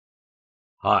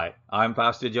Hi, I'm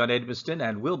Pastor John Edmiston,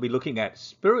 and we'll be looking at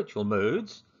spiritual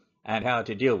moods and how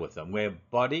to deal with them. We're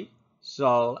body,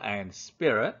 soul, and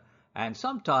spirit, and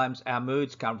sometimes our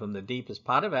moods come from the deepest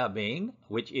part of our being,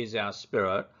 which is our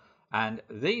spirit, and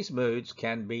these moods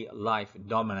can be life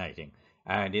dominating.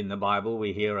 And in the Bible,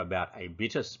 we hear about a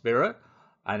bitter spirit,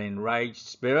 an enraged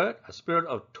spirit, a spirit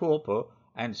of torpor,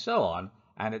 and so on.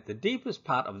 And at the deepest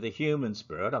part of the human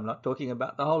spirit, I'm not talking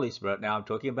about the Holy Spirit now, I'm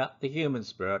talking about the human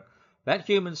spirit. That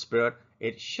human spirit,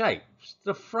 it shapes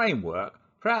the framework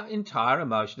for our entire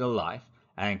emotional life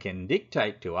and can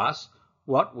dictate to us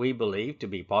what we believe to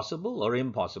be possible or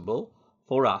impossible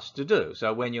for us to do.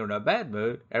 So when you're in a bad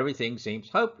mood, everything seems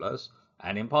hopeless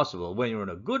and impossible. When you're in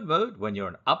a good mood, when you're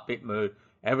in an upbeat mood,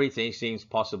 everything seems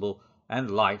possible and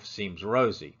life seems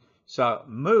rosy. So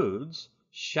moods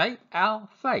shape our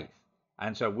faith.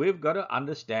 And so we've got to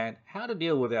understand how to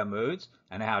deal with our moods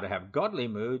and how to have godly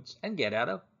moods and get out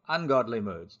of ungodly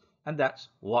moods. And that's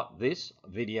what this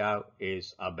video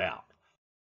is about.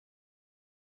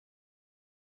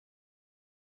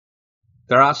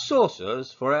 There are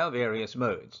sources for our various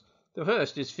moods. The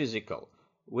first is physical.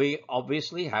 We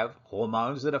obviously have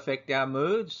hormones that affect our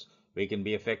moods. We can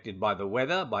be affected by the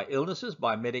weather, by illnesses,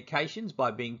 by medications,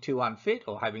 by being too unfit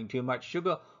or having too much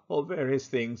sugar or various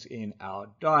things in our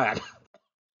diet.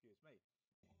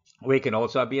 We can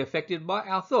also be affected by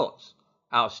our thoughts.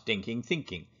 Our stinking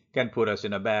thinking can put us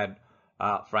in a bad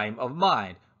frame of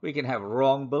mind. We can have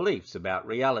wrong beliefs about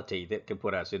reality that can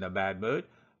put us in a bad mood.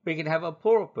 We can have a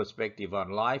poor perspective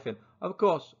on life. And of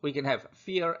course, we can have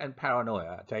fear and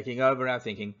paranoia taking over our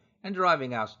thinking and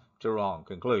driving us to wrong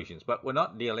conclusions. But we're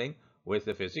not dealing with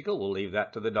the physical. We'll leave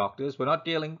that to the doctors. We're not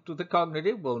dealing with the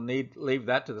cognitive. We'll leave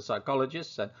that to the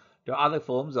psychologists and to other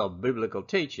forms of biblical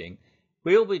teaching.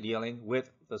 We'll be dealing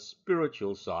with the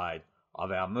spiritual side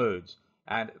of our moods.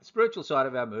 And the spiritual side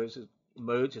of our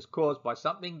moods is caused by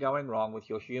something going wrong with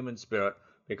your human spirit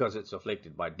because it's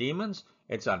afflicted by demons,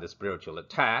 it's under spiritual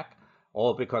attack,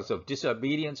 or because of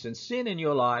disobedience and sin in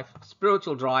your life,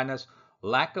 spiritual dryness,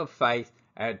 lack of faith,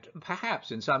 and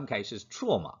perhaps in some cases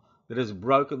trauma that has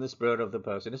broken the spirit of the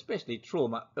person, especially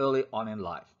trauma early on in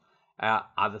life.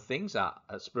 Other things are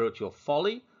spiritual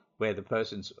folly, where the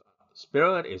person's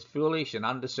spirit is foolish and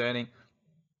undiscerning,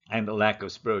 and a lack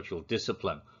of spiritual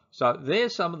discipline. So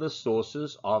there's some of the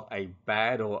sources of a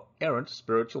bad or errant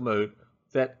spiritual mood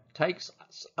that takes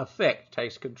effect,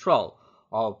 takes control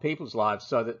of people's lives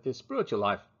so that their spiritual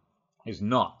life is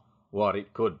not what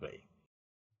it could be.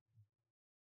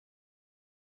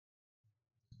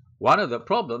 One of the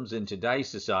problems in today's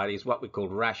society is what we call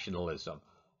rationalism,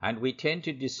 and we tend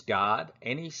to discard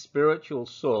any spiritual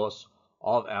source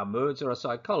of our moods or our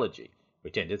psychology.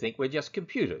 We tend to think we're just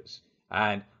computers,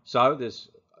 and so there's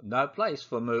no place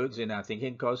for moods in our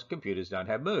thinking because computers don't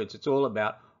have moods. It's all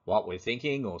about what we're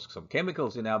thinking or some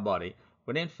chemicals in our body,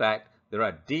 when in fact there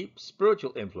are deep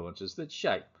spiritual influences that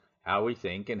shape how we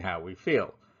think and how we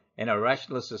feel. In a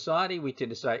rationalist society, we tend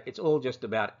to say it's all just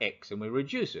about X, and we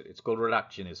reduce it. It's called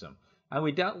reductionism. And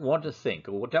we don't want to think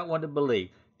or don't want to believe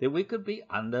that we could be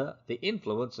under the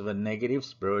influence of a negative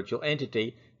spiritual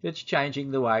entity that's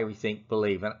changing the way we think,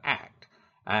 believe, and act.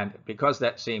 And because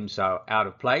that seems so out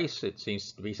of place, it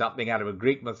seems to be something out of a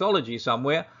Greek mythology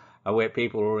somewhere, where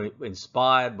people were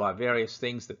inspired by various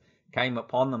things that came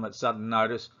upon them at sudden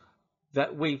notice,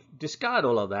 that we discard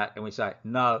all of that and we say,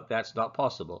 no, that's not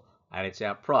possible. And it's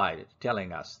our pride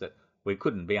telling us that we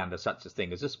couldn't be under such a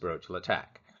thing as a spiritual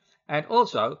attack. And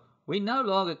also, we no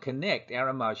longer connect our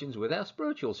emotions with our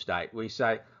spiritual state. We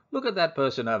say, look at that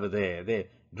person over there. They're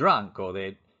drunk or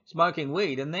they're smoking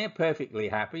weed and they're perfectly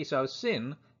happy, so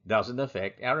sin doesn't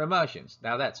affect our emotions.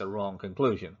 Now, that's a wrong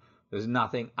conclusion. There's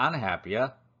nothing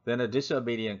unhappier than a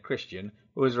disobedient Christian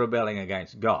who is rebelling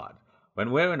against God.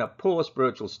 When we're in a poor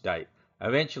spiritual state,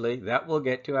 eventually that will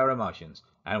get to our emotions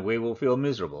and we will feel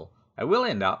miserable and we'll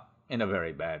end up in a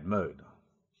very bad mood.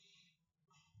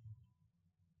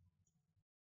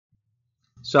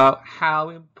 So how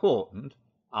important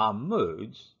are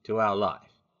moods to our life?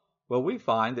 Well, we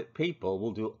find that people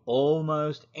will do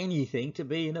almost anything to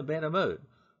be in a better mood.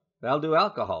 They'll do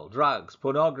alcohol, drugs,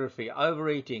 pornography,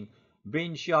 overeating,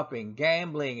 binge shopping,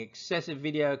 gambling, excessive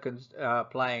video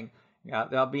playing.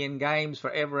 They'll be in games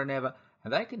forever and ever,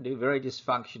 and they can do very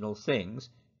dysfunctional things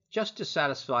just to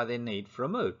satisfy their need for a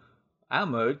mood. Our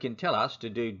mood can tell us to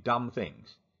do dumb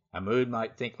things. A mood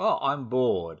might think, oh, I'm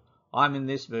bored. I'm in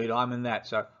this mood, I'm in that,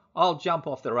 so I'll jump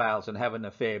off the rails and have an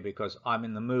affair because I'm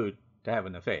in the mood to have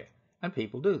an affair. And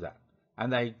people do that.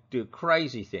 And they do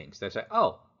crazy things. They say,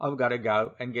 oh, I've got to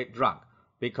go and get drunk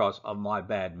because of my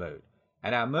bad mood.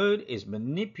 And our mood is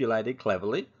manipulated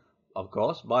cleverly of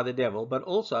course, by the devil, but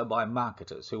also by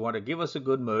marketers who want to give us a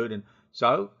good mood. And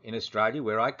so, in Australia,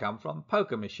 where I come from,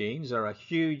 poker machines are a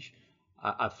huge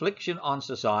affliction on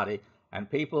society, and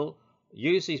people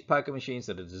use these poker machines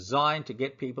that are designed to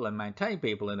get people and maintain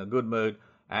people in a good mood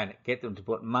and get them to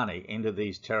put money into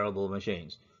these terrible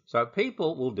machines. So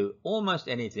people will do almost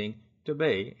anything to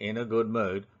be in a good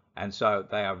mood, and so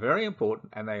they are very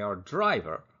important, and they are a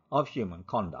driver of human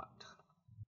conduct.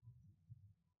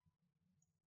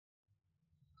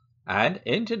 And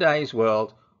in today's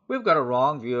world, we've got a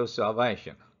wrong view of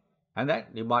salvation. And that,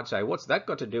 you might say, what's that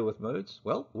got to do with moods?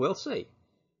 Well, we'll see.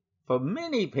 For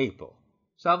many people,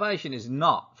 salvation is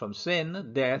not from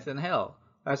sin, death, and hell.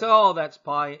 They say, oh, that's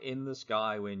pie in the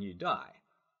sky when you die.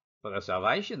 But the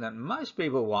salvation that most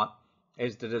people want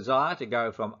is the desire to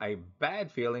go from a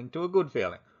bad feeling to a good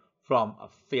feeling, from a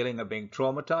feeling of being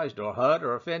traumatized or hurt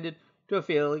or offended to a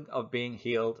feeling of being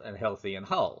healed and healthy and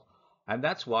whole. And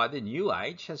that's why the New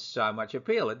Age has so much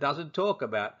appeal. It doesn't talk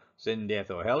about sin,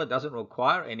 death, or hell. It doesn't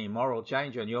require any moral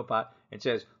change on your part. It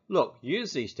says, look,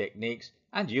 use these techniques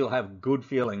and you'll have good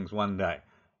feelings one day.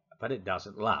 But it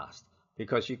doesn't last,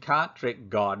 because you can't trick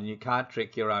God and you can't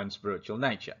trick your own spiritual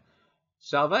nature.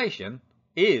 Salvation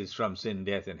is from sin,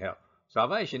 death, and hell.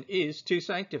 Salvation is to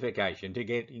sanctification, to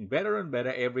getting better and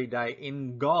better every day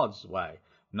in God's way,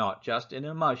 not just in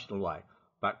an emotional way.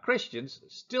 But Christians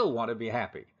still want to be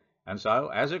happy. And so,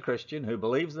 as a Christian who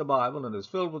believes the Bible and is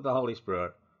filled with the Holy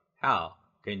Spirit, how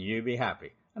can you be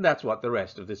happy? And that's what the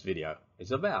rest of this video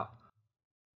is about.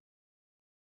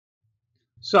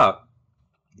 So,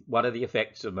 what are the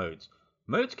effects of moods?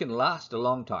 Moods can last a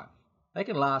long time. They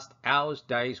can last hours,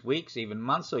 days, weeks, even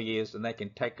months or years, and they can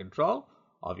take control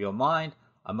of your mind,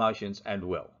 emotions, and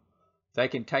will. They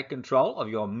can take control of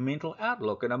your mental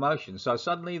outlook and emotions. So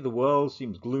suddenly the world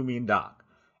seems gloomy and dark.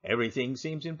 Everything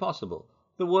seems impossible.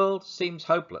 The world seems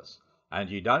hopeless. And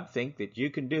you don't think that you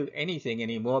can do anything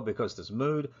anymore because this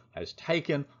mood has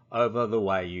taken over the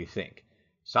way you think.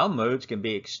 Some moods can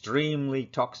be extremely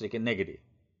toxic and negative,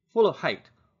 full of hate,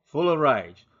 full of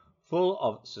rage, full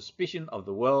of suspicion of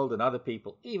the world and other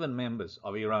people, even members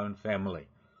of your own family.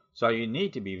 So you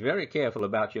need to be very careful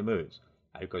about your moods,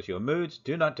 because your moods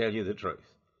do not tell you the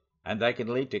truth. And they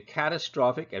can lead to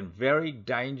catastrophic and very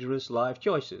dangerous life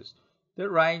choices that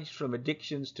range from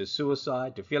addictions to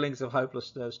suicide, to feelings of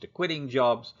hopelessness, to quitting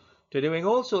jobs, to doing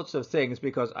all sorts of things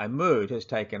because a mood has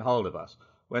taken hold of us.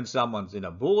 When someone's in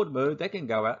a bored mood, they can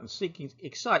go out and seek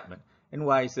excitement in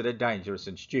ways that are dangerous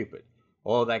and stupid.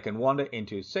 Or they can wander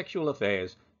into sexual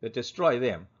affairs that destroy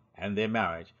them and their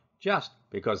marriage just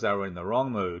because they were in the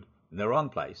wrong mood, in the wrong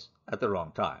place, at the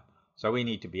wrong time. So we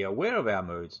need to be aware of our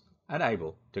moods and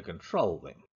able to control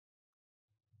them.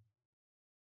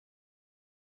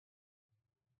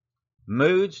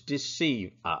 Moods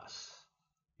deceive us.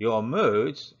 Your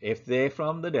moods, if they're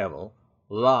from the devil,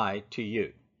 lie to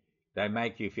you. They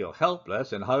make you feel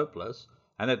helpless and hopeless,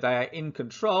 and that they are in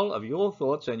control of your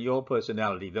thoughts and your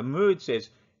personality. The mood says,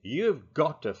 you've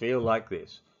got to feel like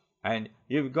this, and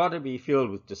you've got to be filled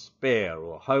with despair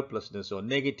or hopelessness or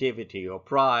negativity or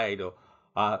pride or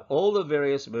all the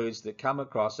various moods that come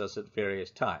across us at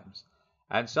various times.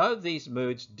 And so these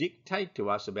moods dictate to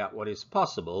us about what is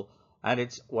possible and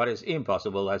it's what is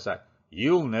impossible. They say,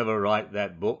 you'll never write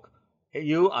that book.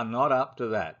 You are not up to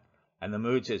that. And the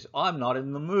mood says, I'm not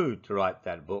in the mood to write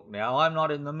that book now. I'm not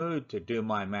in the mood to do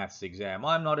my maths exam.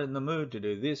 I'm not in the mood to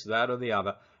do this, that, or the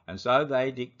other. And so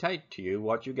they dictate to you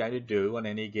what you're going to do on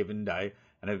any given day.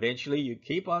 And eventually you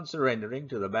keep on surrendering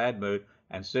to the bad mood.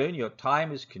 And soon your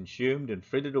time is consumed and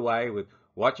frittered away with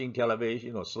watching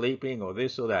television or sleeping or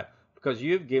this or that, because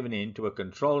you've given in to a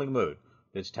controlling mood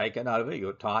that's taken over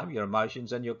your time, your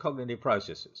emotions, and your cognitive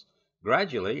processes.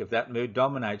 Gradually, if that mood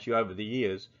dominates you over the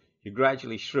years, you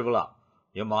gradually shrivel up.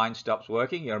 Your mind stops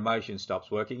working, your emotion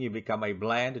stops working, you become a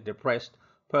bland, depressed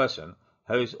person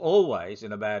who's always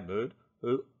in a bad mood,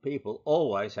 who people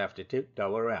always have to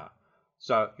tiptoe around.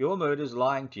 So your mood is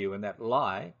lying to you, and that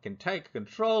lie can take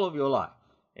control of your life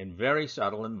in very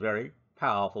subtle and very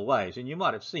powerful ways. And you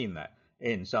might have seen that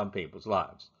in some people's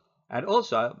lives. And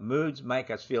also, moods make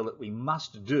us feel that we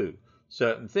must do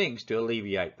certain things to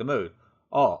alleviate the mood.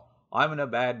 Oh, I'm in a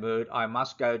bad mood, I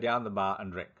must go down the bar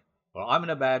and drink. Or I'm in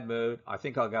a bad mood, I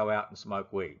think I'll go out and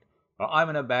smoke weed. Or I'm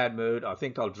in a bad mood, I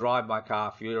think I'll drive my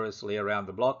car furiously around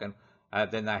the block and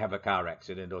then they have a car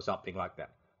accident or something like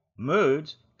that.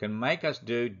 Moods can make us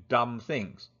do dumb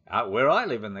things. Where I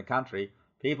live in the country,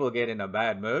 people get in a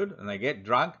bad mood and they get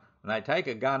drunk and they take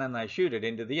a gun and they shoot it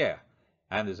into the air.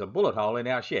 And there's a bullet hole in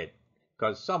our shed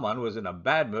because someone was in a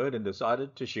bad mood and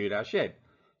decided to shoot our shed.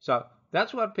 So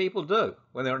that's what people do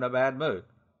when they're in a bad mood.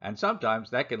 And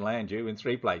sometimes that can land you in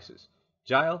 3 places: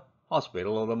 jail,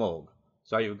 hospital, or the morgue.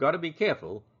 So you've got to be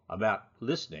careful about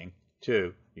listening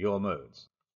to your moods.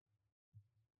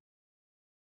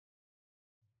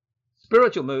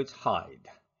 Spiritual moods hide.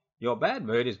 Your bad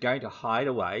mood is going to hide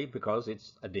away because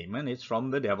it's a demon. It's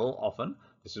from the devil often.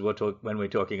 This is when we're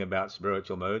talking about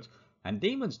spiritual moods. And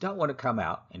demons don't want to come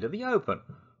out into the open.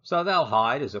 So they'll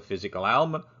hide as a physical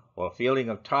ailment or a feeling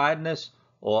of tiredness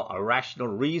or a rational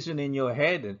reason in your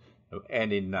head.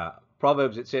 And in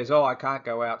Proverbs it says, oh, I can't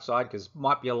go outside because there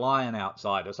might be a lion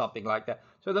outside or something like that.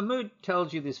 So the mood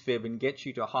tells you this fib and gets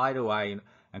you to hide away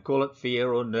and call it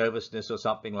fear or nervousness or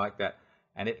something like that.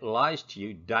 And it lies to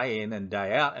you day in and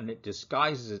day out, and it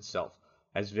disguises itself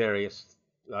as various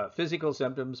physical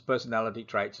symptoms, personality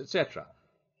traits, etc.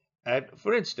 And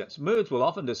for instance, moods will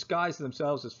often disguise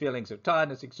themselves as feelings of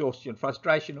tiredness, exhaustion,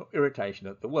 frustration, or irritation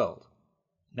at the world.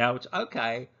 Now, it's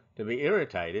okay to be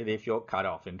irritated if you're cut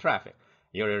off in traffic.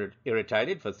 You're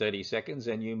irritated for 30 seconds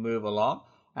and you move along,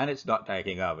 and it's not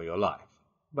taking over your life.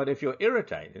 But if you're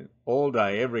irritated all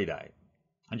day, every day,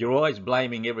 and you're always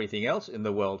blaming everything else in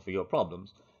the world for your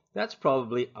problems, that's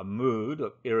probably a mood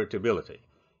of irritability.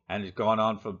 And it's gone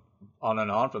on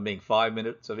and on from being 5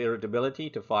 minutes of irritability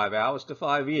to 5 hours to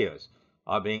 5 years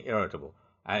of being irritable.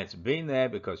 And it's been there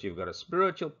because you've got a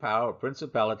spiritual power or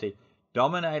principality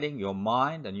dominating your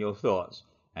mind and your thoughts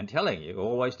and telling you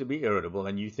always to be irritable,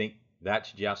 and you think,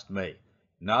 that's just me.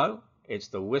 No, it's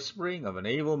the whispering of an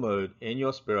evil mood in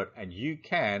your spirit, and you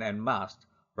can and must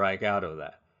break out of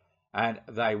that. And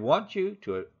they want you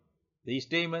to, these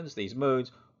demons, these moods,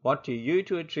 want you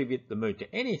to attribute the mood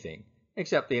to anything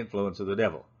except the influence of the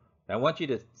devil. They want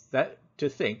you to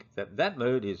think that that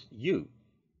mood is you,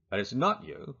 but it's not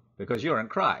you because you're in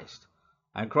Christ.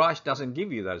 And Christ doesn't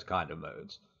give you those kind of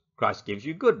moods. Christ gives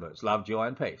you good moods, love, joy,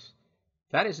 and peace.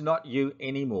 That is not you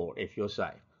anymore if you're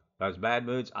saved. Those bad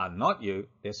moods are not you.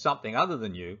 There's something other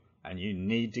than you, and you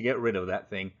need to get rid of that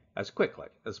thing as quickly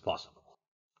as possible.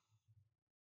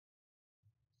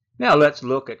 Now let's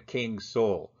look at King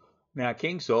Saul. Now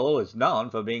King Saul is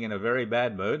known for being in a very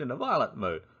bad mood and a violent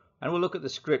mood. And we'll look at the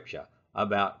scripture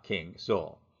about King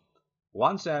Saul.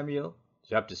 1 Samuel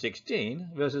chapter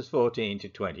 16, verses 14 to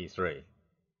 23.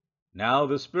 Now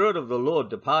the Spirit of the Lord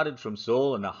departed from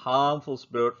Saul, and a harmful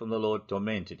spirit from the Lord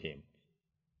tormented him.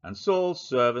 And Saul's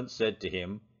servant said to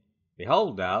him,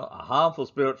 Behold now, a harmful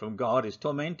spirit from God is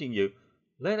tormenting you.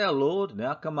 Let our Lord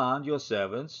now command your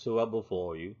servants who are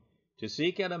before you to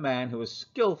seek out a man who is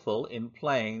skillful in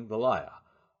playing the lyre.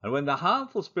 And when the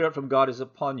harmful spirit from God is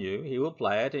upon you, he will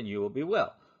play it, and you will be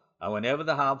well. And whenever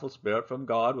the harmful spirit from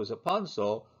God was upon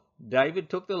Saul, David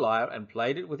took the lyre and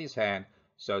played it with his hand.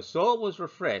 So Saul was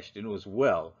refreshed and was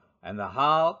well, and the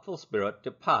harmful spirit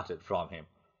departed from him.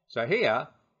 So here,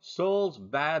 Saul's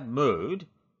bad mood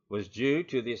was due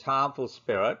to this harmful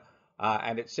spirit,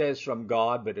 and it says from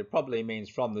God, but it probably means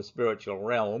from the spiritual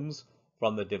realms,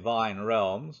 from the divine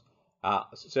realms.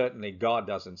 Certainly God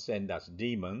doesn't send us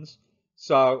demons.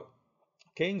 So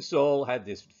King Saul had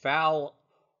this foul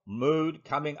mood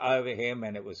coming over him,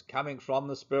 and it was coming from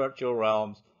the spiritual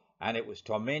realms, and it was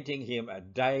tormenting him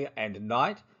day and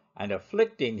night and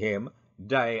afflicting him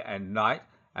day and night.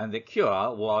 And the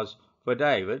cure was for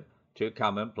David to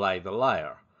come and play the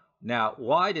lyre. Now,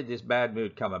 why did this bad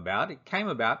mood come about? It came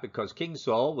about because King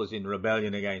Saul was in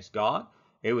rebellion against God.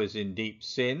 He was in deep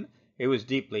sin. He was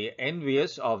deeply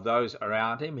envious of those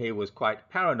around him. He was quite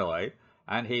paranoid,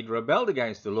 and he'd rebelled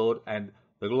against the Lord, and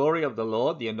the glory of the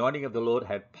Lord, the anointing of the Lord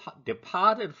had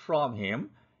departed from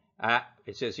him.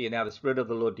 It says here, now the Spirit of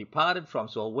the Lord departed from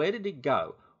Saul. Where did it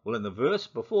go? Well, in the verse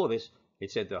before this,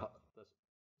 it said the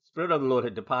Spirit of the Lord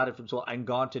had departed from Saul and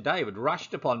gone to David,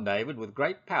 rushed upon David with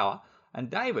great power, and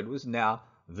David was now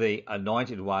the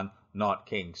anointed one, not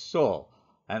King Saul.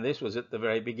 And this was at the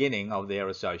very beginning of their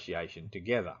association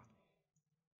together.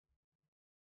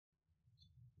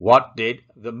 What did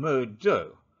the mood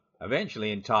do?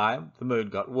 Eventually, in time, the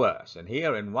mood got worse. And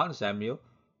here in 1 Samuel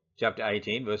chapter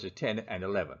 18, verses 10 and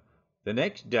 11. The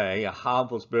next day, a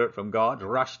harmful spirit from God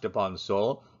rushed upon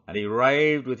Saul, and he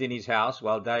raved within his house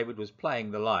while David was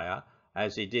playing the lyre,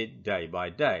 as he did day by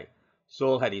day.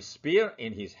 Saul had his spear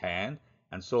in his hand,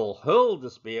 and Saul hurled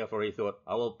the spear, for he thought,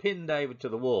 I will pin David to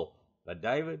the wall. But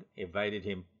David evaded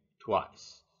him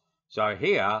twice. So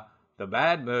here, the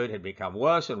bad mood had become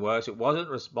worse and worse. It wasn't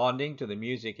responding to the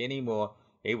music anymore.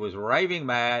 He was raving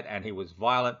mad, and he was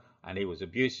violent, and he was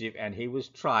abusive, and he was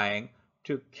trying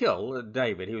to kill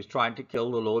David. He was trying to kill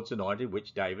the Lord's anointed,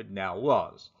 which David now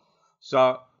was.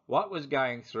 So what was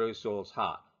going through Saul's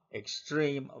heart?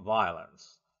 Extreme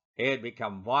violence. He had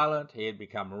become violent, he had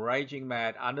become raging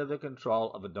mad under the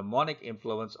control of a demonic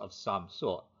influence of some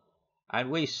sort. And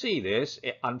we see this,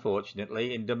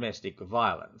 unfortunately, in domestic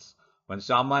violence. When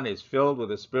someone is filled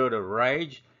with a spirit of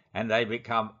rage and they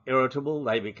become irritable,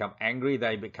 they become angry,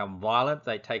 they become violent,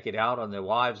 they take it out on their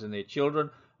wives and their children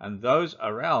and those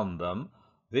around them,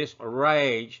 this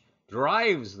rage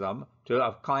drives them to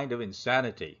a kind of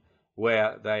insanity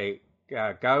where they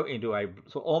go into a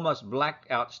almost blacked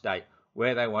out state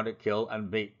where they want to kill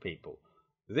and beat people.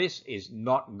 This is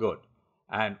not good.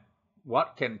 And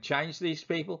what can change these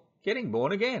people? Getting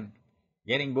born again.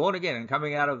 Getting born again and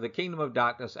coming out of the kingdom of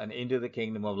darkness and into the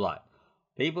kingdom of light.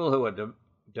 People who are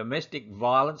domestic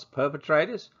violence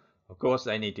perpetrators, of course,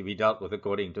 they need to be dealt with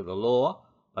according to the law,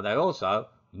 but they also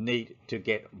need to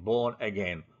get born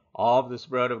again of the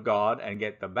Spirit of God and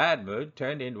get the bad mood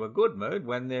turned into a good mood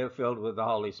when they're filled with the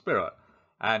Holy Spirit.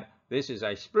 And this is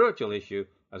a spiritual issue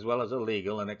as well as a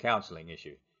legal and a counseling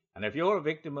issue. And if you're a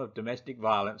victim of domestic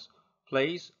violence,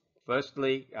 please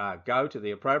firstly go to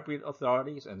the appropriate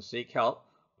authorities and seek help,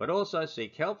 but also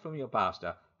seek help from your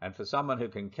pastor and for someone who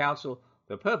can counsel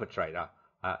the perpetrator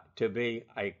to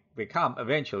become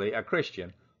eventually a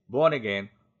Christian, born again,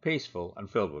 peaceful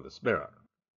and filled with the Spirit.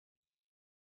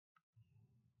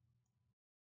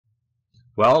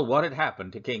 Well, what had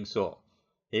happened to King Saul?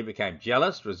 He became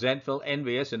jealous, resentful,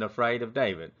 envious and afraid of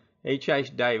David. He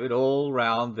chased David all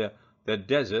round the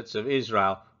deserts of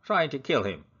Israel, trying to kill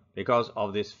him because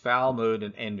of this foul mood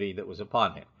and envy that was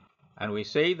upon him. And we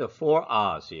see the 4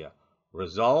 R's here: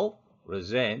 resolve,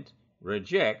 resent,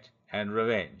 reject, and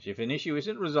revenge. If an issue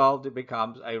isn't resolved, it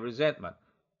becomes a resentment.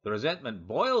 The resentment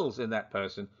boils in that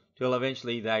person till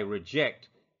eventually they reject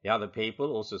the other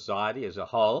people or society as a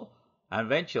whole, and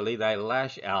eventually they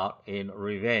lash out in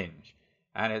revenge.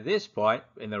 And at this point,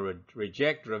 in the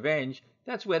reject revenge,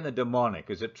 that's when the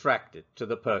demonic is attracted to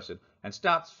the person and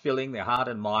starts filling their heart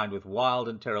and mind with wild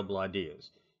and terrible ideas.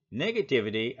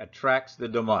 Negativity attracts the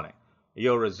demonic.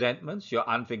 Your resentments, your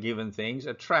unforgiven things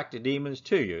attract demons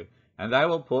to you, and they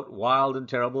will put wild and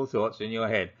terrible thoughts in your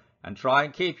head and try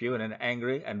and keep you in an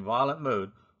angry and violent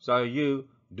mood so you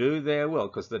do their will,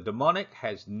 because the demonic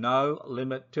has no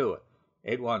limit to it.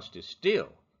 It wants to steal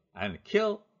and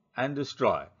kill and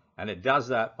destroy, and it does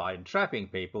that by entrapping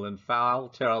people in foul,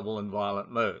 terrible and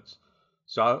violent moods.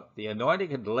 So the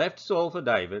anointing had left Saul for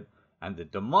David, and the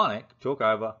demonic took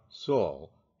over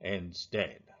Saul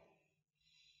instead.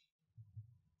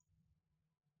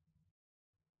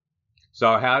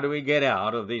 So how do we get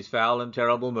out of these foul and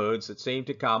terrible moods that seem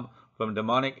to come from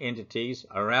demonic entities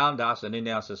around us and in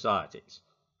our societies?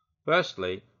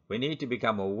 Firstly, we need to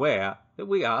become aware that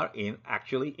we are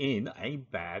actually in a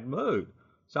bad mood.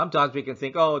 Sometimes we can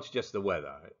think, oh, it's just the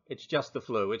weather, it's just the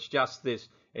flu, it's just this,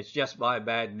 it's just my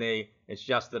bad knee, it's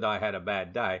just that I had a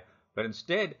bad day. But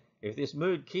instead, if this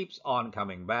mood keeps on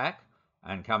coming back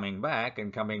and coming back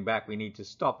and coming back, we need to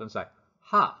stop and say,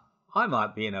 I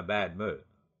might be in a bad mood.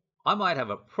 I might have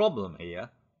a problem here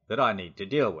that I need to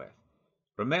deal with.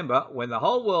 Remember, when the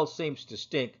whole world seems to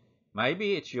stink,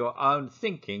 maybe it's your own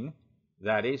thinking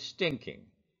that is stinking.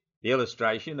 The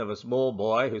illustration of a small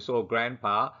boy who saw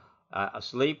Grandpa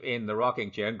asleep in the rocking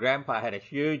chair, and Grandpa had a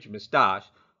huge moustache,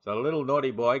 so the little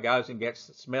naughty boy goes and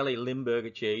gets smelly Limburger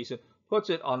cheese and puts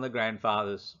it on the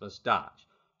grandfather's moustache.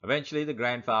 Eventually the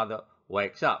grandfather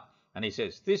wakes up and he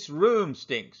says, "This room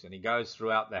stinks," and he goes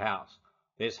throughout the house.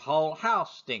 "This whole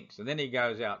house stinks," and then he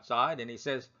goes outside and he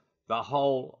says, "The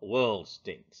whole world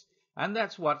stinks." And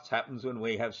that's what happens when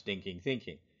we have stinking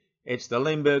thinking. It's the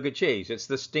Limburger cheese, it's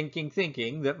the stinking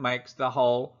thinking that makes the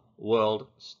whole world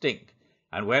stink.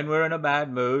 And when we're in a bad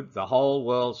mood, the whole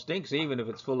world stinks, even if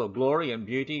it's full of glory and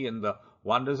beauty and the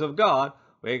wonders of God.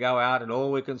 We go out and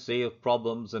all we can see is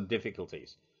problems and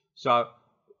difficulties. So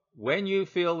when you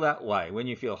feel that way, when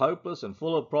you feel hopeless and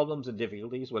full of problems and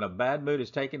difficulties, when a bad mood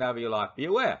has taken over your life, be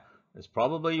aware, it's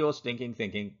probably your stinking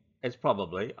thinking, it's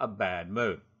probably a bad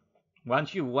mood.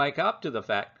 Once you wake up to the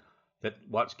fact that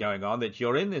what's going on, that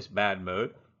you're in this bad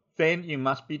mood, then you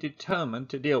must be determined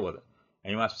to deal with it.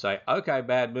 And you must say, okay,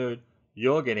 bad mood,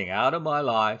 you're getting out of my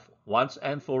life once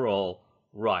and for all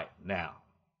right now.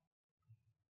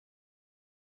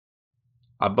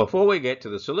 Before we get to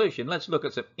the solution, let's look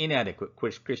at some inadequate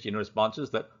Christian responses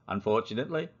that,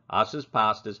 unfortunately, us as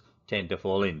pastors tend to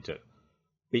fall into.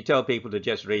 We tell people to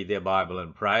just read their Bible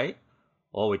and pray,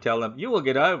 or we tell them, you will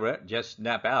get over it, just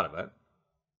snap out of it.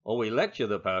 Or we lecture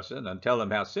the person and tell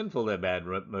them how sinful their bad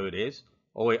mood is,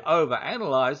 or we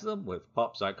overanalyze them with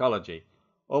pop psychology,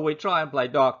 or we try and play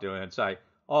doctor and say,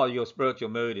 oh, your spiritual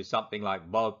mood is something like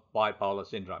bipolar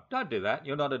syndrome. Don't do that.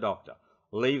 You're not a doctor.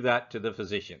 Leave that to the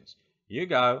physicians. You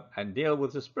go and deal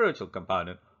with the spiritual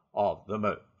component of the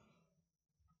mood.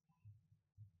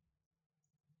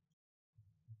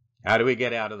 How do we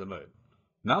get out of the mood?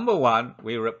 Number one,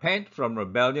 we repent from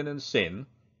rebellion and sin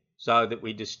so that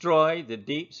we destroy the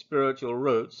deep spiritual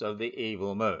roots of the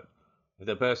evil mood. If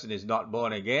the person is not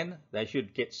born again, they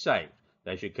should get saved.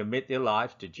 They should commit their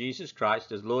life to Jesus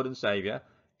Christ as Lord and Saviour,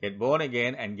 get born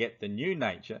again and get the new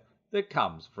nature that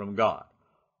comes from God.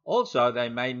 Also, they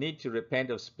may need to repent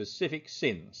of specific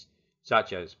sins,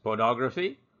 such as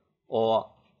pornography, or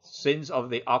sins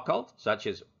of the occult, such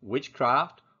as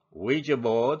witchcraft, Ouija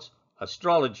boards,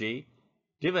 astrology,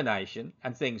 divination,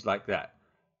 and things like that.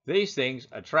 These things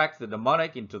attract the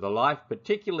demonic into the life,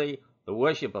 particularly the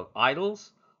worship of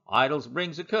idols. Idols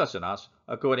brings a curse on us,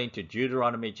 according to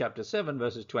Deuteronomy chapter 7,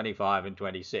 verses 25 and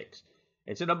 26.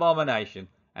 It's an abomination,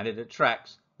 and it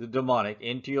attracts the demonic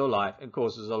into your life and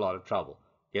causes a lot of trouble.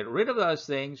 Get rid of those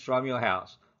things from your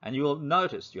house, and you will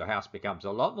notice your house becomes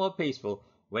a lot more peaceful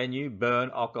when you burn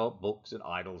occult books and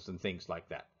idols and things like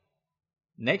that.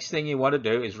 Next thing you want to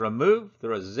do is remove the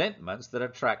resentments that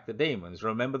attract the demons.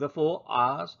 Remember the 4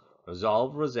 R's: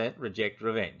 resolve, resent, reject,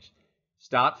 revenge.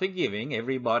 Start forgiving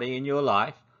everybody in your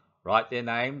life. Write their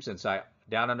names and say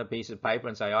down on a piece of paper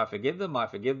and say, I forgive them, I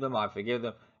forgive them, I forgive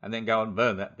them, and then go and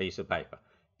burn that piece of paper.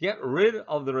 Get rid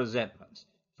of the resentments.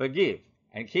 Forgive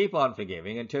and keep on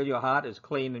forgiving until your heart is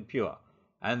clean and pure.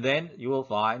 And then you will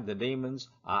find the demons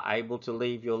are able to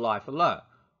leave your life alone.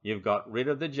 You've got rid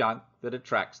of the junk that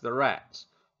attracts the rats.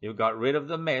 You've got rid of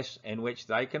the mess in which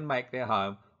they can make their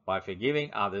home by forgiving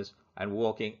others and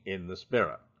walking in the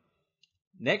Spirit.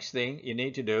 Next thing you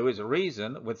need to do is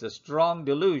reason with the strong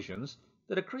delusions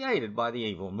that are created by the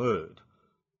evil mood.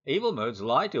 Evil moods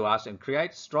lie to us and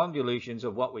create strong delusions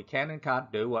of what we can and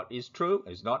can't do, what is true,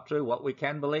 is not true, what we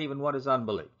can believe and what is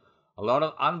unbelief. A lot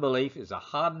of unbelief is a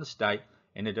hardened state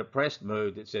in a depressed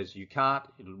mood that says you can't,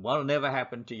 it will never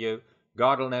happen to you,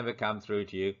 God will never come through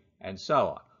to you, and so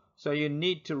on. So you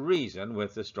need to reason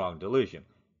with the strong delusion.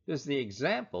 There's the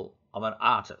example of an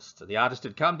artist. The artist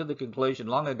had come to the conclusion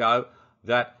long ago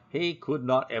that he could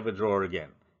not ever draw again.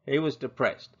 He was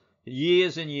depressed.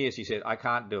 Years and years he said, I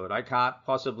can't do it. I can't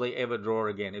possibly ever draw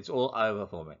again. It's all over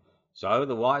for me. So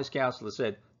the wise counselor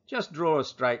said, just draw a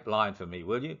straight line for me,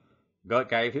 will you? God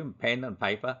gave him pen and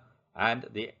paper, and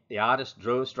the artist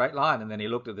drew a straight line, and then he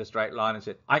looked at the straight line and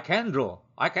said, I can draw,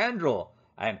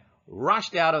 and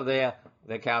rushed out of the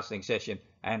counseling session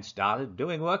and started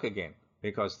doing work again,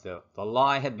 because the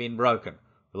lie had been broken.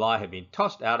 The lie had been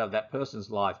tossed out of that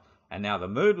person's life, and now the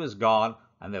mood was gone,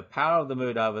 and the power of the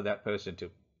mood over that person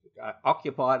to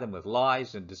occupy them with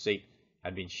lies and deceit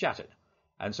had been shattered.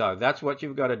 And so that's what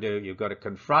you've got to do. You've got to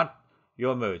confront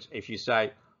your moods. If you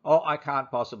say, oh, I can't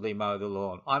possibly mow the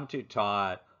lawn, I'm too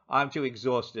tired, I'm too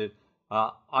exhausted,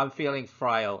 I'm feeling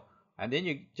frail, and then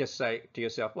you just say to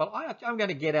yourself, well, I'm going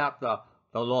to get out the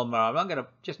lawnmower, I'm going to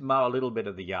just mow a little bit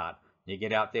of the yard. You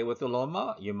get out there with the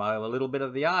lawnmower, you mow a little bit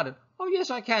of the yard, and oh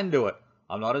yes, I can do it.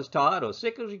 I'm not as tired or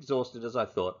sick or exhausted as I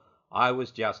thought. I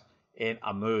was just in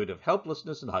a mood of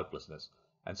helplessness and hopelessness.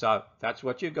 And so that's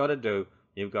what you've got to do.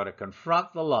 You've got to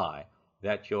confront the lie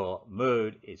that your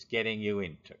mood is getting you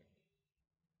into.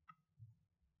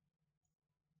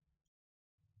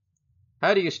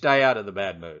 How do you stay out of the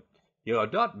bad mood? You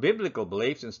adopt biblical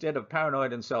beliefs instead of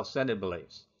paranoid and self-centered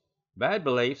beliefs. Bad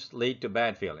beliefs lead to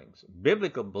bad feelings.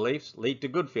 Biblical beliefs lead to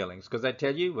good feelings because they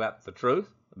tell you about the truth,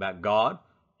 about God,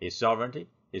 His sovereignty,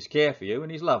 His care for you,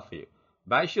 and His love for you.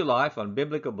 Base your life on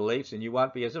biblical beliefs and you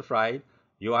won't be as afraid.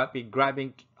 You won't be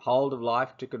grabbing hold of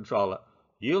life to control it.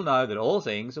 You'll know that all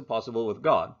things are possible with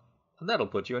God, and that'll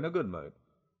put you in a good mood.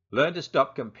 Learn to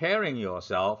stop comparing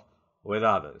yourself with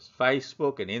others.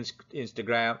 Facebook and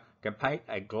Instagram can paint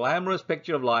a glamorous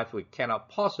picture of life we cannot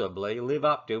possibly live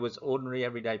up to as ordinary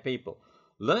everyday people.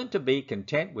 Learn to be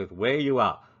content with where you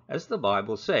are. As the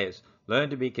Bible says,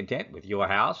 learn to be content with your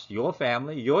house, your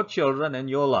family, your children, and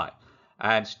your life.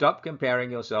 And stop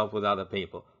comparing yourself with other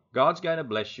people. God's going to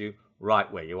bless you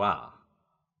right where you are.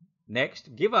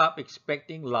 Next, give up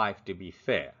expecting life to be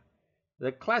fair.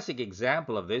 The classic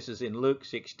example of this is in Luke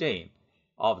 16,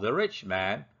 of the rich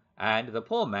man and the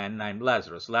poor man named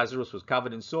Lazarus. Lazarus was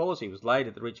covered in sores. He was laid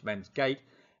at the rich man's gate,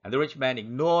 and the rich man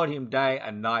ignored him day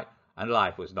and night, and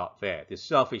life was not fair. This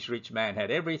selfish rich man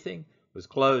had everything, was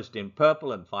clothed in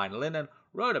purple and fine linen,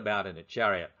 rode about in a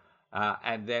chariot.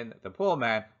 And then the poor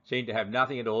man seemed to have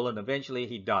nothing at all, and eventually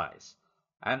he dies.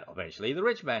 And eventually the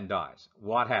rich man dies.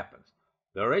 What happens?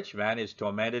 The rich man is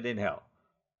tormented in hell,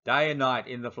 day and night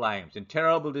in the flames, in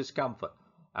terrible discomfort.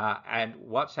 And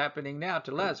what's happening now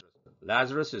to Lazarus?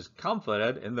 Lazarus is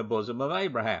comforted in the bosom of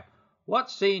Abraham. What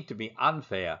seemed to be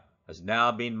unfair has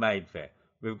now been made fair.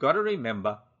 We've got to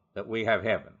remember that we have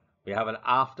heaven. We have an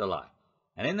afterlife.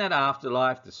 And in that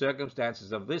afterlife, the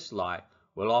circumstances of this life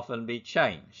will often be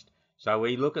changed. So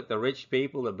we look at the rich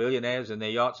people, the billionaires and their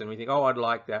yachts, and we think, oh, I'd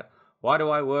like that. Why do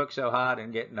I work so hard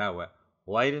and get nowhere?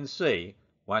 Wait and see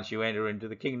once you enter into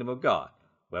the kingdom of God,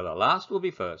 where the last will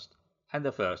be first and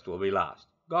the first will be last.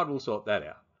 God will sort that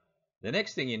out. The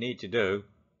next thing you need to do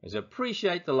is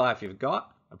appreciate the life you've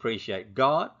got, appreciate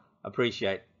God,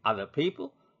 appreciate other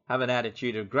people, have an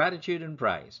attitude of gratitude and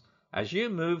praise. As you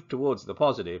move towards the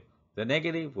positive, the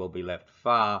negative will be left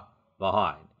far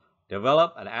behind.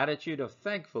 Develop an attitude of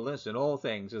thankfulness in all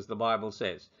things, as the Bible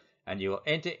says, and you will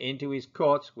enter into his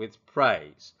courts with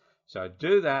praise. So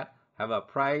do that. Have a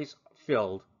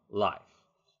praise-filled life.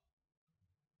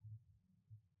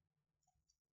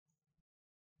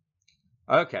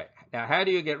 Okay, now how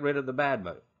do you get rid of the bad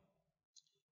mood?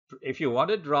 If you want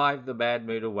to drive the bad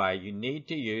mood away, you need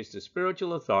to use the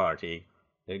spiritual authority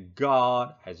that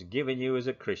God has given you as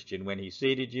a Christian when he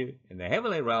seated you in the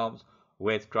heavenly realms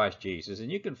with Christ Jesus.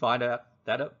 And you can find out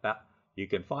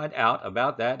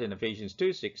about that in Ephesians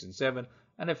 2, 6 and 7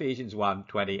 and Ephesians 1,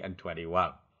 20 and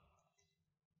 21.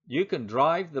 You can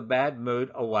drive the bad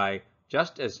mood away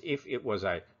just as if it was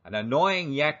an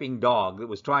annoying yapping dog that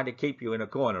was trying to keep you in a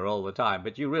corner all the time,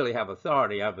 but you really have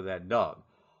authority over that dog.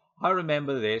 I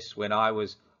remember this when I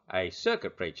was a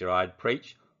circuit preacher. I'd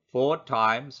preach 4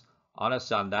 times on a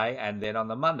Sunday, and then on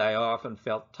the Monday I often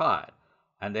felt tired.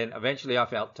 And then eventually I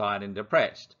felt tired and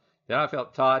depressed. Then I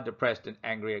felt tired, depressed, and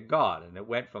angry at God. And it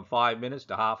went from 5 minutes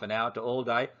to half an hour to all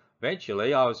day.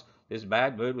 Eventually this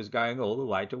bad mood was going all the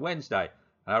way to Wednesday.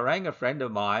 And I rang a friend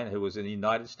of mine who was in the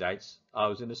United States. I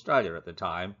was in Australia at the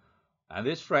time. And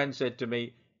this friend said to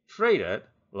me, treat it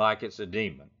like it's a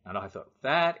demon. And I thought,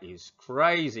 that is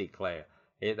crazy, Claire.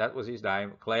 That was his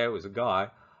name. Claire was a guy.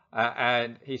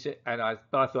 And he said, but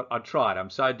I thought, I'd try it. I'm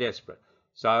so desperate.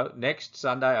 So next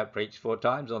Sunday, I preached 4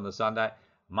 times on the Sunday.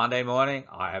 Monday morning,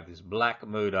 I have this black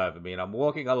mood over me. And I'm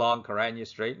walking along Karanya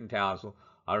Street in Townsville.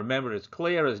 I remember it as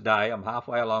clear as day. I'm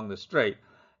halfway along the street.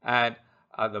 And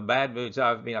the bad mood's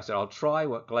over me. I said, I'll try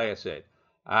what Claire said.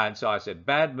 And so I said,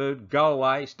 bad mood, go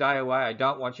away, stay away. I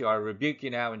don't want you. I rebuke you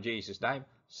now in Jesus' name.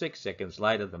 6 seconds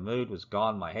later, the mood was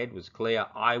gone. My head was clear.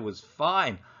 I was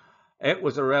fine. It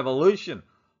was a revolution.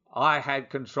 I had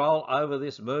control over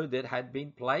this mood that had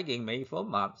been plaguing me for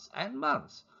months and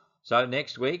months. So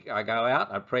next week, I go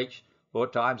out, I preach 4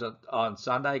 times on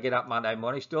Sunday, get up Monday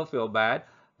morning, still feel bad.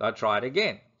 I try it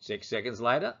again. 6 seconds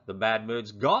later, the bad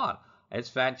mood's gone. It's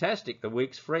fantastic. The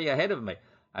week's free ahead of me.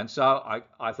 And so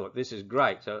I thought, this is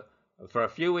great. So for a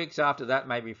few weeks after that,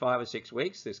 maybe 5 or 6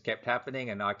 weeks, this kept happening,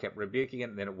 and I kept rebuking it,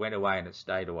 and then it went away and it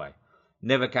stayed away.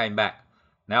 Never came back.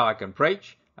 Now I can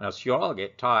preach, and I'm sure I'll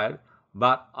get tired,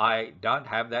 but I don't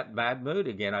have that bad mood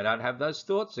again. I don't have those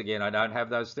thoughts again. I don't have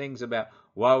those things about,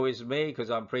 woe is me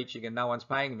because I'm preaching and no one's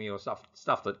paying me, or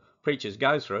stuff that preachers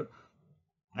go through.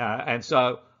 And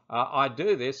so I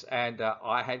do this, and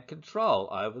I had control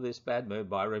over this bad mood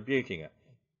by rebuking it.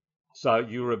 So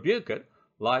you rebuke it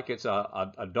like it's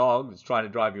a dog that's trying to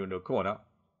drive you into a corner,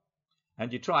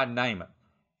 and you try and name it.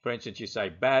 For instance, you say,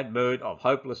 bad mood of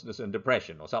hopelessness and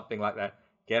depression, or something like that.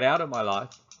 Get out of my life,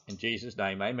 in Jesus'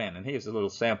 name, amen. And here's a little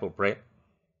sample prayer.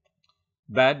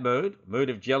 Bad mood, mood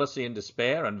of jealousy and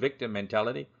despair and victim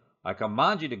mentality. I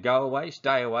command you to go away,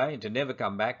 stay away, and to never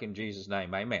come back, in Jesus'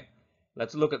 name, amen.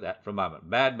 Let's look at that for a moment.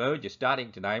 Bad mood, you're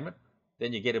starting to name it.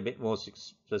 Then you get a bit more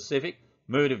specific.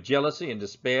 Mood of jealousy and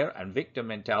despair and victim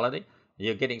mentality.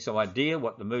 You're getting some idea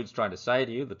what the mood's trying to say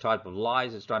to you, the type of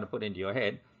lies it's trying to put into your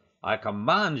head. I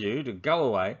command you to go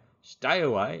away, stay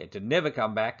away, and to never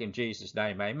come back, in Jesus'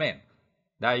 name, amen.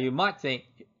 Now, you might think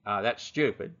that's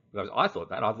stupid, because I thought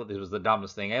that. I thought this was the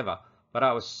dumbest thing ever. But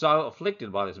I was so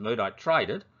afflicted by this mood, I tried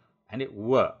it, and it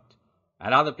worked.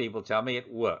 And other people tell me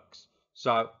it works.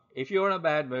 So if you're in a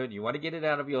bad mood and you want to get it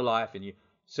out of your life, and you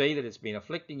see that it's been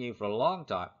afflicting you for a long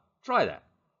time, try that.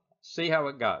 See how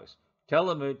it goes. Tell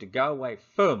the mood to go away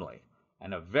firmly,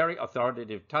 and a very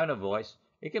authoritative tone of voice.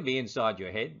 It can be inside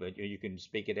your head, but you can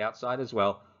speak it outside as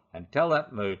well, and tell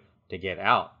that mood to get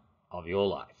out of your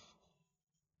life.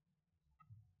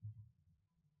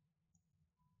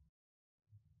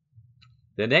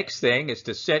 The next thing is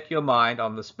to set your mind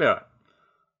on the Spirit.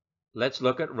 Let's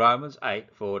look at Romans 8,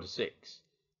 4-6.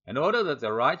 In order that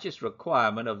the righteous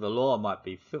requirement of the law might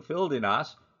be fulfilled in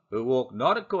us, who walk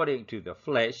not according to the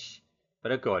flesh,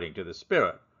 but according to the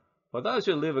Spirit. For those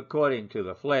who live according to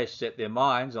the flesh set their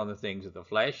minds on the things of the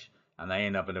flesh, and they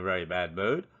end up in a very bad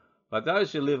mood. But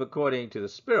those who live according to the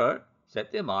Spirit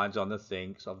set their minds on the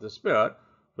things of the Spirit.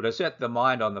 For to set the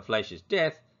mind on the flesh is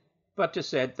death, but to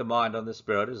set the mind on the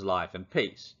Spirit is life and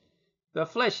peace. The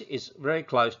flesh is very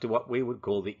close to what we would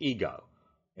call the ego.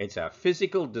 It's our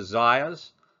physical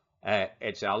desires,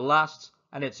 it's our lusts,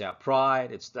 and it's our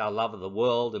pride, it's our love of the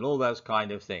world, and all those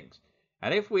kind of things.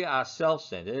 And if we are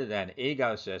self-centered and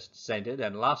ego-centered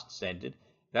and lust-centered,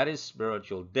 that is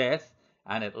spiritual death,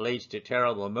 and it leads to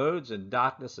terrible moods and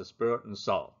darkness of spirit and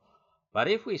soul. But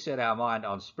if we set our mind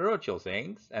on spiritual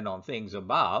things and on things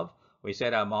above, we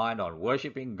set our mind on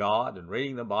worshipping God and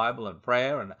reading the Bible and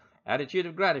prayer and attitude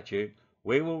of gratitude,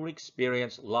 we will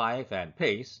experience life and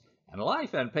peace, and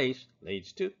life and peace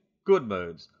leads to good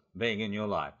moods being in your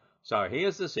life. So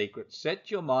here's the secret: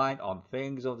 set your mind on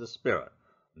things of the Spirit,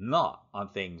 not on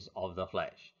things of the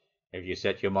flesh. If you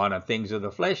set your mind on things of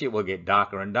the flesh, it will get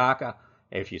darker and darker.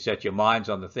 If you set your minds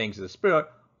on the things of the Spirit,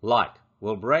 light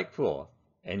will break forth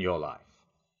in your life.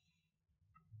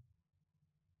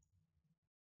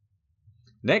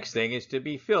 Next thing is to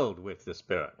be filled with the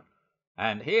Spirit.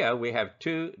 And here we have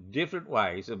two different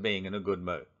ways of being in a good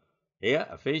mood. Here,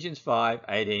 Ephesians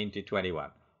 5:18 to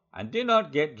 21. And do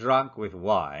not get drunk with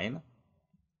wine,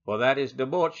 for that is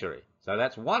debauchery. So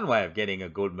that's one way of getting a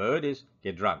good mood, is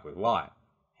get drunk with wine.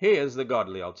 Here's the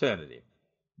godly alternative.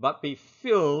 But be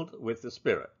filled with the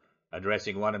Spirit,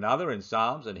 addressing one another in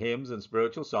psalms and hymns and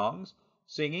spiritual songs,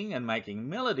 singing and making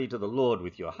melody to the Lord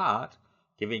with your heart,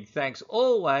 giving thanks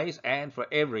always and for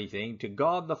everything to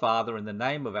God the Father in the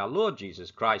name of our Lord Jesus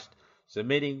Christ,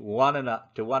 submitting to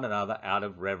one another out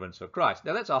of reverence for Christ.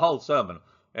 Now that's a whole sermon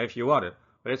if you want it,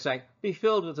 but it's saying be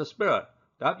filled with the Spirit.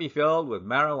 Don't be filled with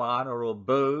marijuana or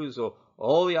booze or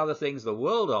all the other things the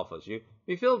world offers you.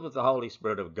 Be filled with the Holy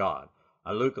Spirit of God.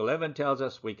 Luke 11 tells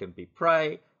us we can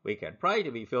pray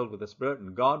to be filled with the Spirit,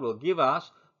 and God will give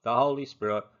us the Holy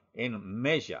Spirit in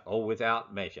measure or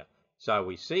without measure. So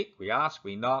we seek, we ask,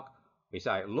 we knock, we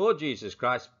say, Lord Jesus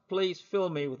Christ, please fill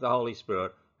me with the Holy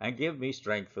Spirit and give me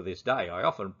strength for this day. I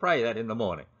often pray that in the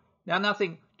morning. Now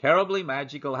nothing terribly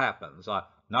magical happens.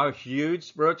 No huge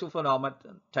spiritual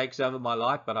phenomenon takes over my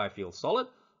life, but I feel solid,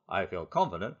 I feel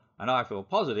confident, and I feel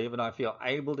positive, and I feel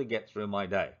able to get through my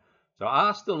day. So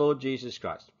ask the Lord Jesus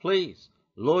Christ, please,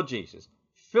 Lord Jesus,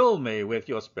 fill me with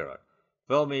your Spirit.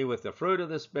 Fill me with the fruit of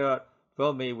the Spirit.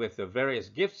 Fill me with the various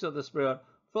gifts of the Spirit.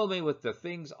 Fill me with the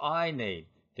things I need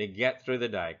to get through the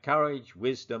day: courage,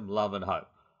 wisdom, love, and hope.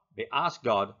 Ask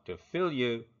God to fill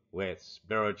you with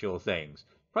spiritual things.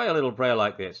 Pray a little prayer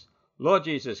like this: Lord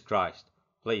Jesus Christ,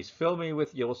 please fill me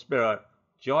with your Spirit,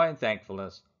 joy and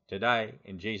thankfulness today,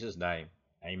 in Jesus' name.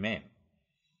 Amen.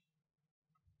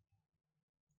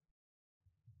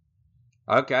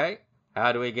 Okay,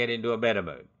 how do we get into a better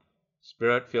mood?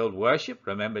 Spirit-filled worship.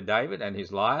 Remember David and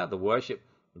his lyre. The worship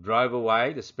drove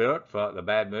away the spirit for the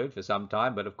bad mood for some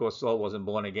time, but of course Saul wasn't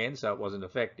born again, so it wasn't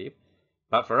effective.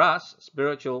 But for us,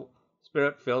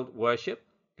 spirit-filled worship,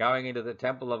 going into the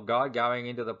temple of God, going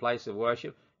into the place of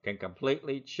worship, can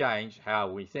completely change how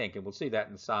we think, and we'll see that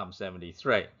in Psalm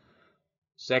 73.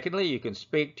 Secondly, you can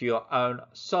speak to your own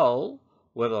soul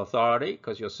with authority,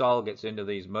 because your soul gets into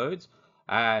these moods.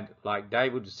 And like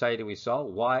David would say to his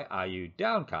soul, why are you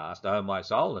downcast, O my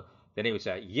soul? And then he would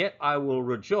say, yet I will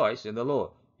rejoice in the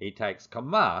Lord. He takes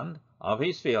command of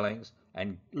his feelings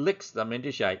and licks them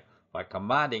into shape by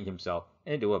commanding himself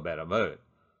into a better mood.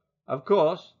 Of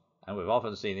course, and we've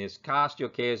often seen this, cast your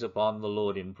cares upon the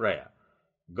Lord in prayer.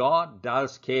 God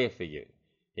does care for you.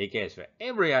 He cares for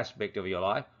every aspect of your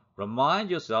life. Remind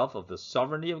yourself of the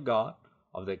sovereignty of God,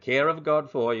 of the care of God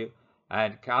for you,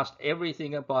 and cast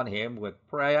everything upon him with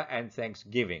prayer and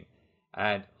thanksgiving.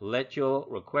 And let your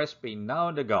requests be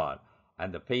known to God,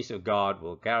 and the peace of God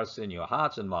will garrison your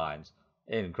hearts and minds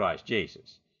in Christ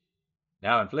Jesus.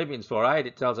 Now in Philippians 4:8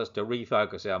 it tells us to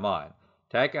refocus our mind.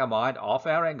 Take our mind off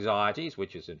our anxieties,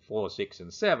 which is in 4, 6,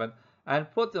 and 7,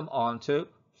 and put them onto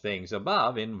things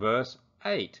above in verse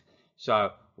 8.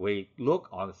 So we look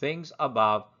on things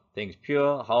above, things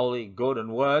pure, holy, good,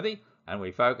 and worthy, and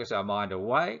we focus our mind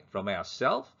away from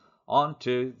ourself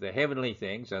onto the heavenly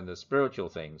things and the spiritual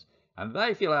things, and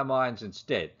they fill our minds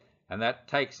instead, and that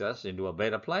takes us into a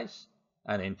better place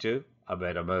and into a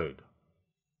better mood.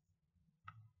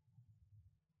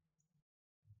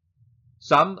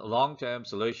 Some long-term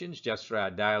solutions just for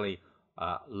our daily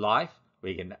life.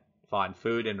 We can find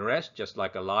food and rest, just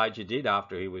like Elijah did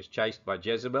after he was chased by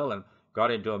Jezebel and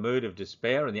got into a mood of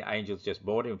despair, and the angels just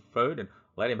brought him food and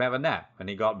let him have a nap, and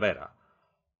he got better.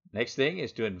 Next thing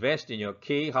is to invest in your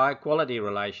key high-quality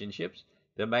relationships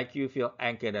that make you feel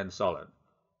anchored and solid.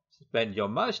 Spend your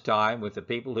most time with the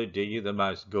people who do you the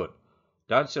most good.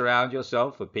 Don't surround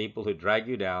yourself with people who drag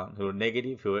you down, who are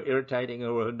negative, who are irritating,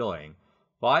 who are annoying.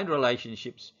 Find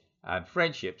relationships and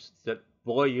friendships that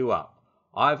buoy you up.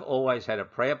 I've always had a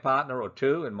prayer partner or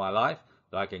two in my life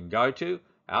that I can go to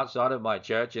outside of my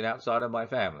church and outside of my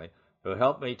family who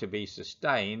help me to be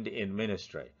sustained in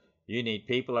ministry. You need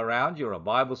people around you or a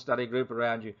Bible study group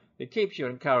around you that keeps you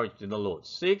encouraged in the Lord.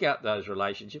 Seek out those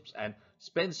relationships and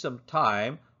spend some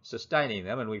time sustaining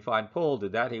them. And we find Paul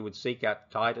did that. He would seek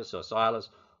out Titus or Silas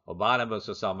or Barnabas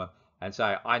or someone and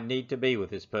say, I need to be with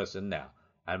this person now.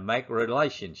 And make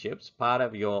relationships part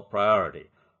of your priority.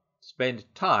 Spend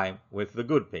time with the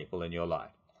good people in your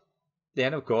life.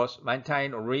 Then, of course,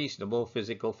 maintain reasonable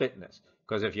physical fitness.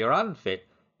 Because if you're unfit,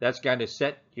 that's going to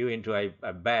set you into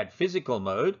a bad physical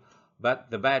mood, but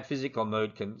the bad physical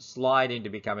mood can slide into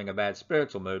becoming a bad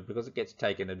spiritual mood because it gets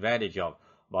taken advantage of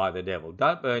by the devil.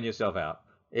 Don't burn yourself out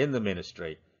in the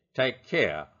ministry. Take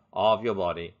care of your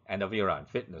body and of your own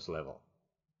fitness level.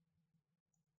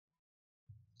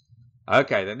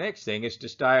 Okay, the next thing is to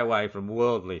stay away from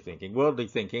worldly thinking. Worldly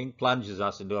thinking plunges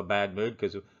us into a bad mood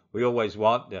because we always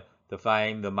want the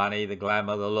fame, the money, the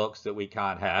glamour, the looks that we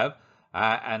can't have.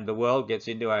 And the world gets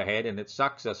into our head and it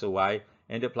sucks us away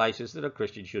into places that a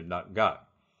Christian should not go.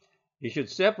 You should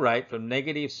separate from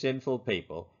negative, sinful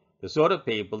people, the sort of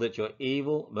people that your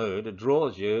evil mood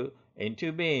draws you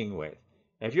into being with.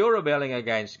 If you're rebelling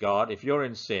against God, if you're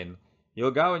in sin,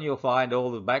 you'll go and you'll find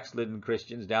all the backslidden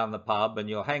Christians down the pub and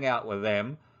you'll hang out with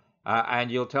them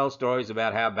and you'll tell stories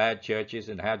about how bad church is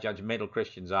and how judgmental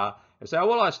Christians are and say,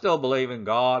 well, I still believe in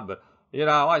God, but you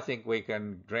know, I think we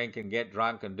can drink and get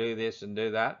drunk and do this and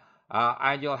do that.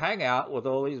 And you'll hang out with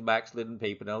all these backslidden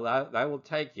people and they will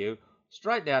take you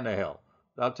straight down to hell.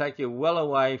 They'll take you well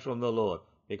away from the Lord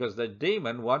because the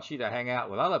demon wants you to hang out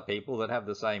with other people that have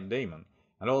the same demon.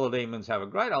 And all the demons have a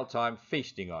great old time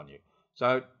feasting on you.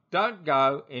 So don't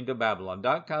go into Babylon.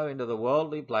 Don't go into the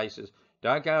worldly places.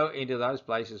 Don't go into those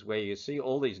places where you see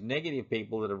all these negative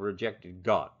people that have rejected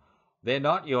God. They're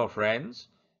not your friends.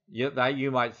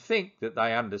 You might think that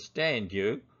they understand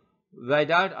you. They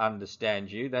don't understand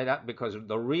you. They don't, because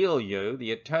the real you,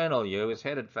 the eternal you, is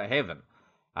headed for heaven.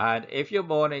 And if you're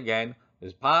born again,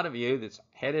 there's part of you that's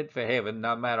headed for heaven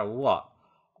no matter what.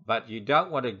 But you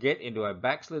don't want to get into a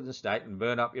backslidden state and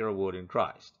burn up your reward in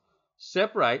Christ.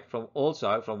 Separate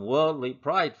also from worldly,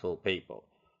 prideful people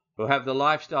who have the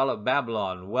lifestyle of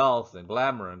Babylon, wealth and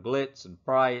glamour and glitz and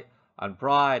pride,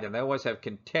 and they always have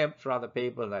contempt for other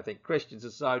people, and they think Christians are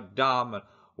so dumb and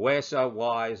we're so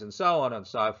wise and so on and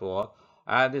so forth.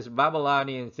 And this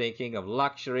Babylonian thinking of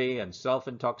luxury and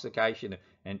self-intoxication,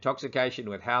 intoxication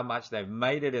with how much they've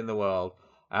made it in the world,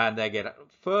 and they get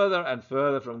further and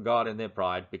further from God in their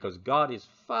pride because God is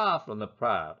far from the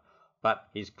proud, but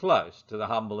he's close to the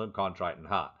humble and contrite in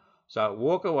heart. So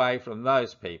walk away from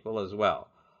those people as well.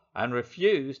 And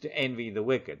refuse to envy the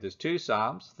wicked. There's two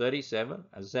Psalms, 37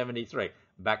 and 73,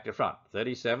 back to front.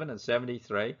 37 and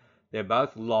 73, they're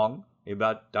both long. We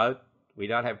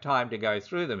don't have time to go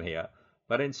through them here.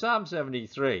 But in Psalm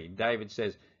 73, David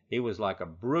says he was like a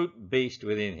brute beast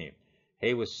within him.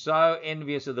 He was so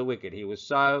envious of the wicked. He was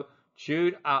so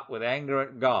chewed up with anger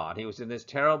at God. He was in this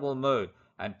terrible mood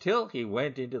until he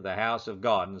went into the house of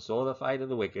God and saw the fate of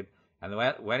the wicked. And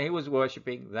when he was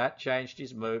worshipping, that changed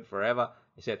his mood forever.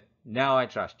 He said, now I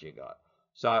trust you, God.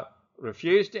 So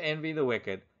refuse to envy the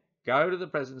wicked. Go to the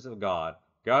presence of God.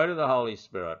 Go to the Holy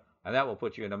Spirit. And that will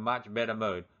put you in a much better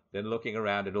mood than looking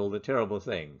around at all the terrible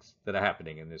things that are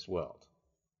happening in this world.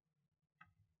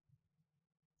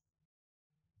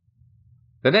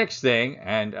 The next thing,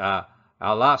 and our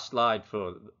last slide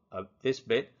for this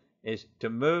bit, is to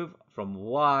move from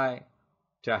why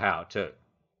to how to.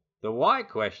 The why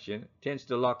question tends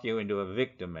to lock you into a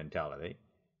victim mentality,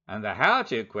 and the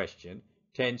how-to question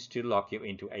tends to lock you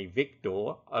into a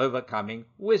victor, overcoming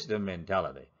wisdom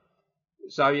mentality.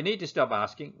 So you need to stop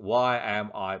asking, why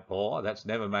am I poor? That's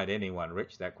never made anyone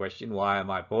rich, that question, why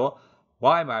am I poor?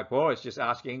 Why am I poor? It's just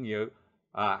asking you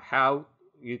how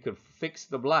you could fix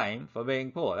the blame for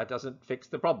being poor. That doesn't fix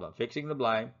the problem. Fixing the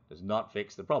blame does not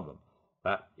fix the problem.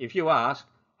 But if you ask,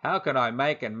 how can I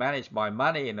make and manage my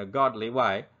money in a godly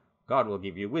way? God will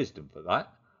give you wisdom for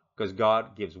that, because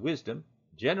God gives wisdom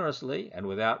generously and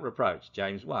without reproach,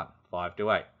 James 1,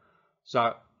 5-8.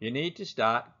 So you need to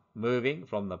start moving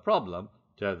from the problem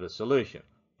to the solution,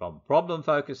 from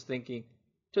problem-focused thinking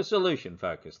to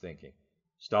solution-focused thinking.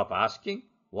 Stop asking,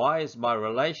 why is my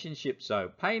relationship so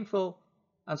painful?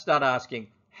 And start asking,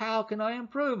 how can I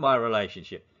improve my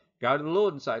relationship? Go to the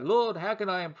Lord and say, Lord, how can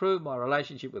I improve my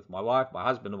relationship with my wife, my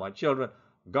husband, and my children?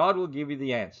 God will give you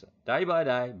the answer. Day by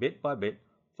day, bit by bit,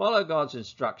 follow God's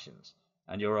instructions,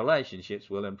 and your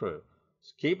relationships will improve.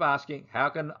 Keep asking, how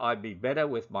can I be better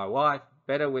with my wife,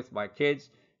 better with my kids?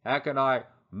 How can I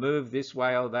move this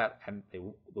way or that, and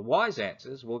the wise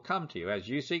answers will come to you as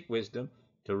you seek wisdom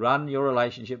to run your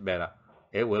relationship better.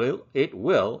 It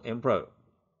will improve.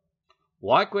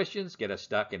 Why questions get us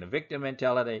stuck in a victim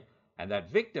mentality, and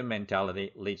that victim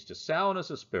mentality leads to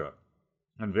sourness of spirit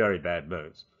and very bad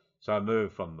moods. So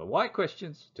move from the why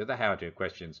questions to the how-to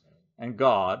questions, and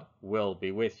God will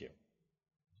be with you.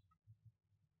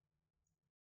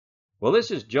 Well, this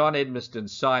is John Edmiston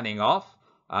signing off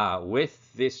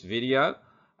with this video,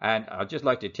 and I'd just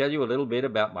like to tell you a little bit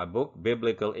about my book,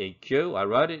 Biblical EQ. I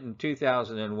wrote it in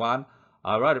 2001.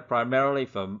 I wrote it primarily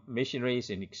for missionaries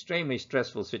in extremely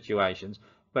stressful situations,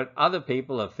 but other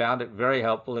people have found it very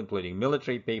helpful, including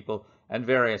military people and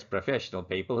various professional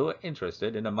people who are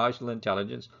interested in emotional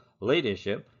intelligence,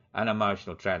 leadership, and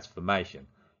emotional transformation.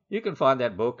 You can find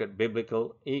that book at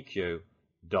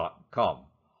biblicaleq.com.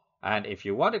 And if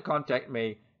you want to contact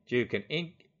me, you can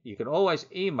always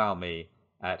email me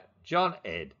at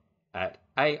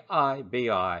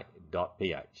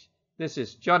johned@aibi.ph. This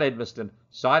is John Edmiston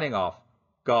signing off.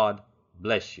 God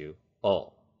bless you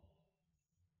all.